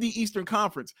in the Eastern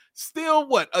Conference. Still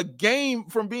a game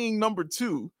from being number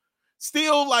 2.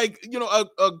 Still a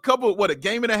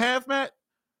game and a half, Matt?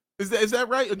 Is that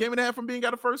right? A game and a half from being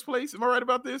out of first place? Am I right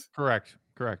about this? Correct.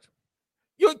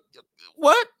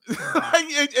 What?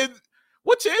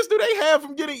 What chance do they have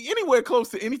from getting anywhere close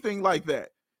to anything like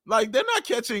that? Like, they're not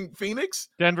catching Phoenix.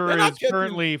 Denver is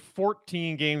currently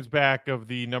 14 games back of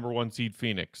the number 1 seed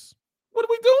Phoenix. What are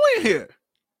we doing here?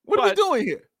 What are we doing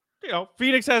here?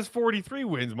 Phoenix has 43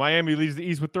 wins. Miami leads the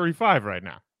East with 35 right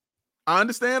now. I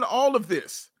understand all of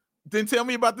this. Then tell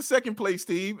me about the second place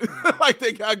team like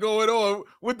they got going on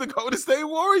with the Golden State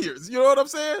Warriors. You know what I'm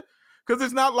saying? Because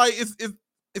it's not like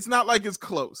it's not like it's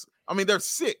close. I mean, they're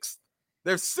 6th.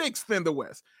 They're 6th in the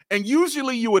West. And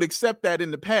usually you would accept that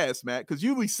in the past, Matt, because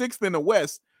usually 6th in the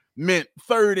West meant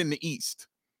 3rd in the East.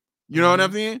 You know what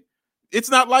I'm saying?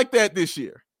 It's not like that this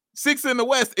year. 6th in the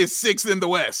West is 6th in the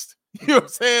West. You know what I'm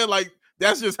saying? Like,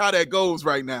 that's just how that goes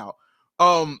right now.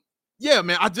 Yeah,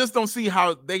 man, I just don't see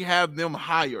how they have them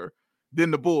higher than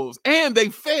the Bulls. And they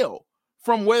fell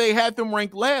from where they had them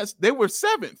ranked last. They were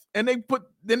 7th, and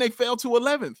then they fell to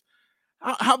 11th.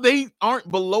 How they aren't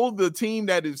below the team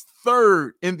that is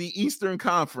 3rd in the Eastern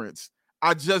Conference,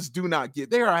 I just do not get.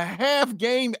 They are a half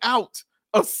game out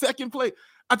of second place.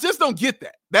 I just don't get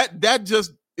that. That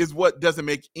just is what doesn't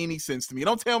make any sense to me.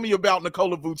 Don't tell me about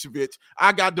Nikola Vucevic.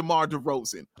 I got DeMar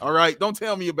DeRozan. All right. Don't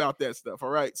tell me about that stuff. All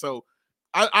right. So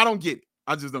I don't get it.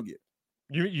 I just don't get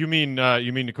it. You mean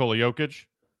Nikola Jokic?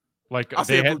 Like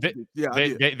they have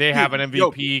an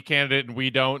MVP candidate and we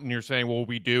don't, and you're saying, well,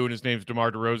 we do, and his name's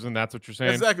DeMar DeRozan. That's what you're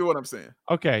saying? That's exactly what I'm saying.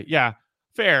 Okay, yeah,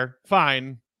 fair,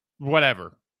 fine,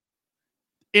 whatever.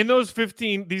 In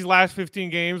these last 15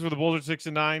 games where the Bulls are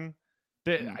 6-9,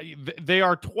 they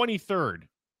are 23rd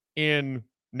in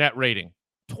net rating.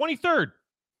 23rd.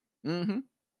 Mm-hmm.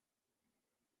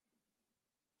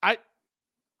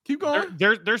 Keep going.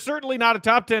 They're certainly not a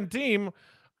top 10 team.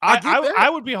 I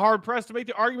would be hard pressed to make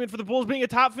the argument for the Bulls being a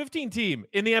top 15 team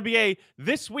in the NBA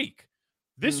this week.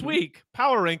 This week,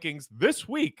 power rankings this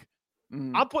week.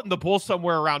 I'm putting the Bulls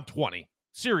somewhere around 20.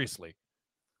 Seriously.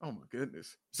 Oh my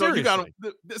goodness. So you got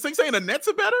so you saying the Nets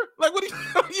are better? Like, what?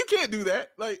 You can't do that.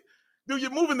 Like, dude,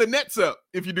 you're moving the Nets up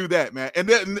if you do that, man. And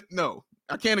then no,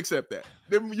 I can't accept that.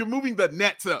 You're moving the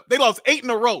Nets up. They lost 8 in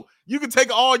a row. You can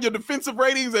take all your defensive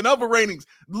ratings and other ratings.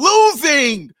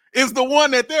 Losing is the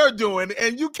one that they're doing,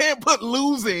 and you can't put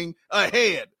losing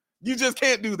ahead. You just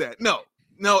can't do that. No,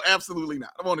 absolutely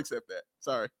not. I won't accept that.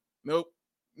 Sorry. Nope.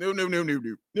 No.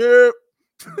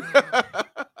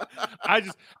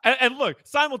 And look,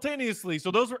 simultaneously,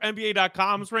 so those were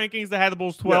NBA.com's rankings that had the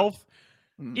Bulls 12th.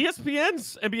 Yeah.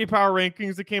 ESPN's NBA Power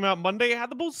Rankings that came out Monday had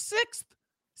the Bulls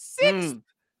 6th.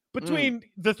 Between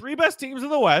the 3 best teams in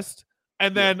the West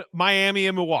and then Miami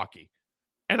and Milwaukee.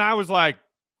 And I was like,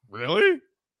 really?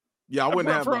 Yeah, I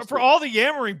wouldn't have for all the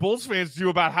yammering Bulls fans do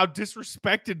about how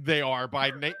disrespected they are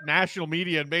by national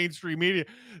media and mainstream media.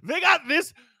 They got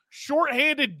this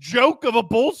shorthanded joke of a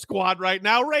Bulls squad right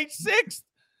now, ranked 6th.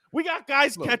 We got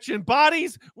guys catching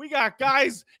bodies. We got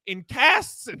guys in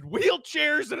casts and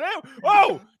wheelchairs. And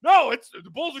oh, no, the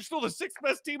Bulls are still the 6th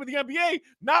best team in the NBA.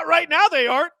 Not right now, they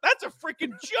aren't. That's a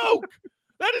freaking joke.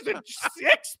 That is a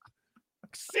 6th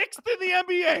in the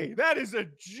NBA. That is a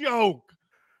joke.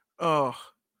 Oh,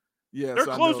 yes. They're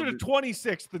closer to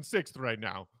 26th than 6th right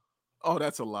now. Oh,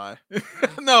 that's a lie.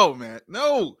 No, man.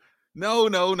 No.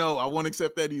 I won't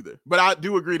accept that either. But I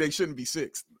do agree they shouldn't be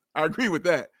 6th. I agree with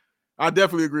that. I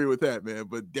definitely agree with that, man.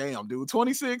 But damn, dude,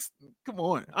 26, come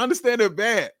on. I understand they're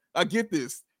bad. I get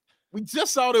this. We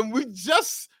just saw them.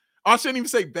 I shouldn't even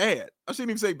say bad. I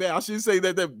should say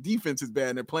that their defense is bad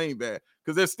and they're playing bad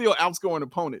because they're still outscoring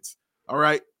opponents. All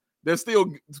right. They're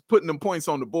still putting them points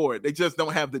on the board. They just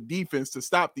don't have the defense to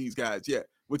stop these guys yet,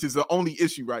 which is the only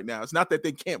issue right now. It's not that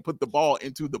they can't put the ball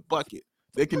into the bucket.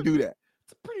 They can do that.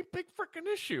 It's a pretty big freaking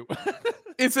issue.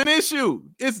 It's an issue.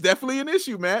 It's definitely an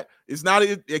issue, Matt. It's not.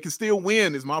 They can still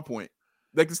win. Is my point.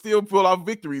 They can still pull off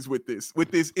victories with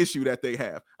this issue that they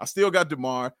have. I still got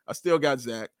DeMar. I still got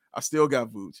Zach. I still got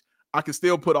Vooch. I can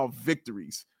still put off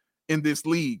victories in this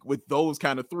league with those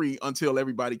kind of 3 until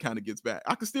everybody kind of gets back.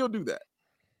 I can still do that.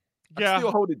 I can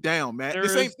still hold it down, man.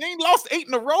 They lost 8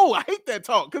 in a row. I hate that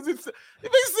talk because it makes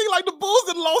it seem like the Bulls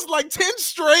had lost like 10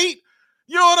 straight.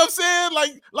 You know what I'm saying?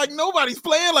 Like nobody's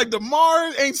playing. Like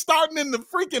DeMar ain't starting in the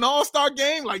freaking All-Star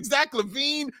game. Like Zach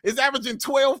LaVine is averaging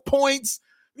 12 points.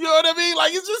 You know what I mean?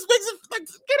 Like it just makes it like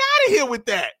get out of here with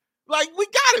that. Like we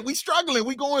got it. We struggling.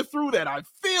 We going through that. I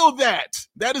feel that.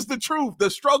 That is the truth. The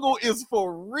struggle is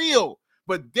for real.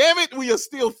 But damn it, we are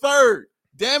still 3rd.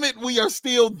 Damn it, we are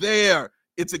still there.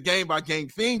 It's a game-by-game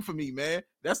thing for me, man.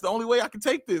 That's the only way I can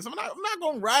take this. I'm not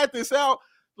going to ride this out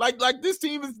like this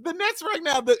team is the Nets right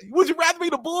now. Would you rather be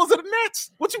the Bulls or the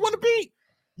Nets? What you want to be?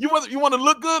 You want to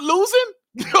look good losing?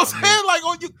 You know what I'm saying? Like,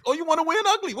 you want to win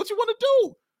ugly? What you want to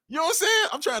do? You know what I'm saying?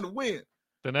 I'm trying to win.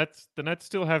 The Nets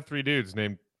still have 3 dudes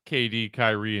named KD,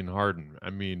 Kyrie, and Harden. I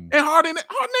mean, and Harden ain't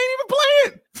even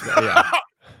playing. Yeah.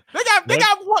 they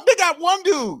got one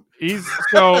dude.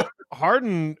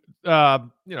 Harden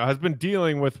has been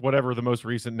dealing with whatever the most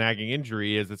recent nagging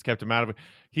injury is that's kept him out of it.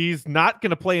 He's not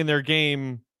going to play in their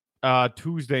game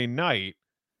Tuesday night.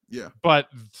 Yeah. But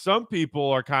some people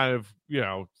are kind of,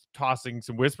 tossing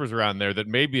some whispers around there that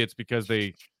maybe it's because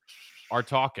they are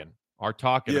talking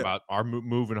about our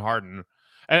moving Harden.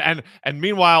 And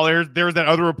meanwhile, there's that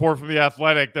other report from The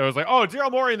Athletic that was like, oh,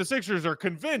 Daryl Morey and the Sixers are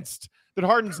convinced that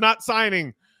Harden's not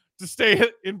signing to stay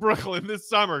in Brooklyn this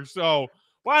summer. So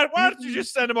why don't you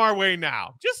just send him our way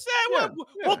now? Just say,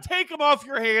 we'll take him off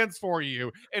your hands for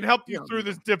you and help you through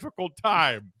this difficult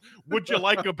time. Would you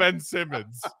like a Ben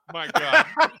Simmons? My God.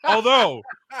 Although,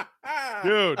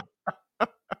 dude,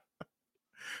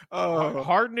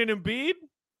 Harden and Embiid?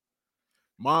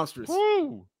 Monstrous.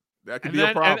 Woo. That could be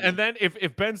a problem. And then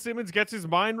if Ben Simmons gets his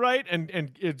mind right and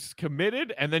it's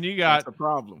committed, and then you got a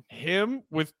problem. Him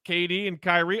with KD and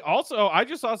Kyrie. Also, I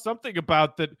just saw something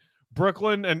about that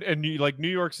Brooklyn and like New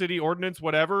York City ordinance,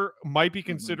 whatever, might be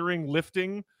considering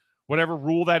lifting whatever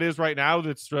rule that is right now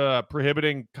that's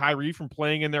prohibiting Kyrie from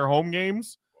playing in their home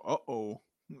games. Uh-oh.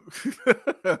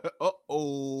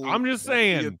 I'm just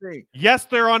saying, yes,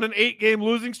 they're on an 8-game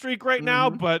losing streak right now,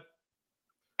 but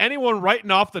anyone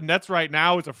writing off the Nets right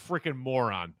now is a freaking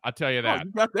moron. I'll tell you that.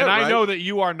 You got that and right. I know that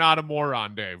you are not a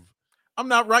moron, Dave. I'm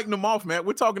not writing them off, man.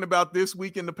 We're talking about this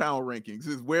week in the power rankings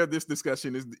is where this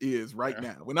discussion is right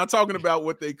now. We're not talking about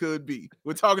what they could be.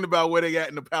 We're talking about where they at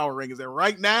in the power rankings. And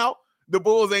right now, the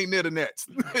Bulls ain't near the Nets.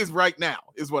 It's right now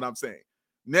is what I'm saying.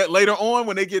 Later on,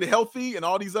 when they get healthy and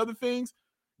all these other things,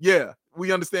 yeah,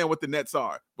 we understand what the Nets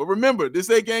are. But remember, this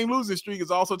 8-game losing streak is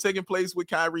also taking place with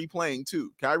Kyrie playing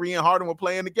too. Kyrie and Harden were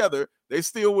playing together. They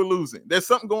still were losing. There's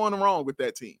something going wrong with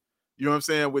that team. You know what I'm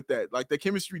saying? With that, like the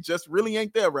chemistry just really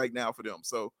ain't there right now for them.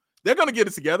 So they're going to get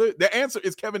it together. The answer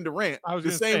is Kevin Durant.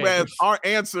 The same as our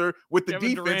answer with the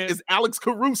defense Durant is Alex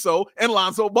Caruso and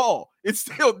Lonzo Ball. It's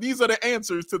still, these are the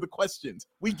answers to the questions.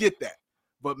 We get that.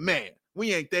 But man,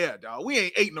 we ain't there, dog. We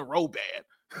ain't 8 in a row bad.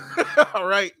 All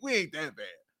right, we ain't that bad.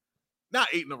 Not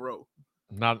 8 in a row.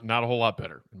 Not a whole lot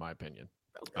better, in my opinion.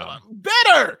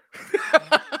 Better.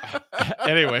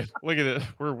 Anyway, look at it.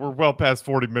 We're well past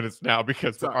 40 minutes now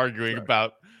because we're arguing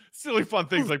about silly fun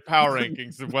things like power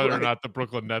rankings and whether or not the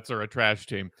Brooklyn Nets are a trash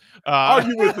team.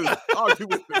 Argue with us.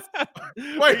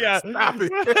 Wait, stop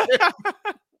it.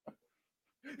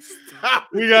 Stop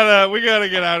it. We gotta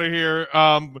get out of here.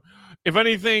 If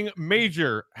anything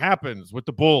major happens with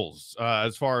the Bulls,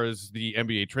 as far as the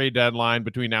NBA trade deadline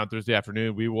between now and Thursday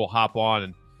afternoon, we will hop on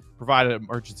and provide an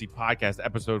emergency podcast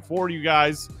episode for you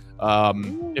guys.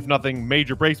 If nothing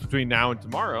major breaks between now and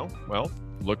tomorrow, well,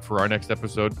 look for our next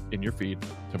episode in your feed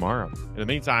tomorrow. In the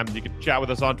meantime, you can chat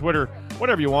with us on Twitter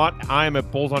whenever you want. I am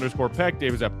at Bulls_Peck.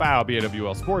 Dave is at BAW,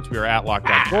 BAWL Sports. We are at Locked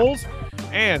On Bulls.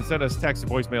 And send us text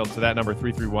and voicemails to that number,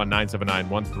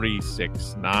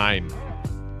 331-979-1369.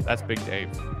 That's Big Dave.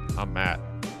 I'm Matt.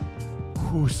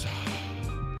 Who's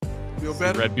feel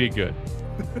better? Red, be good.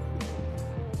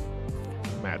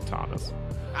 Matt Thomas.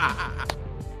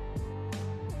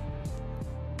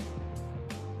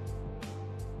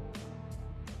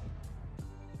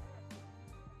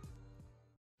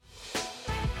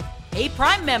 Hey,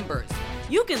 Prime members,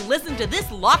 you can listen to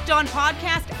this Locked On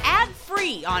podcast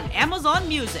ad-free on Amazon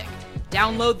Music.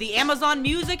 Download the Amazon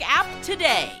Music app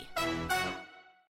today.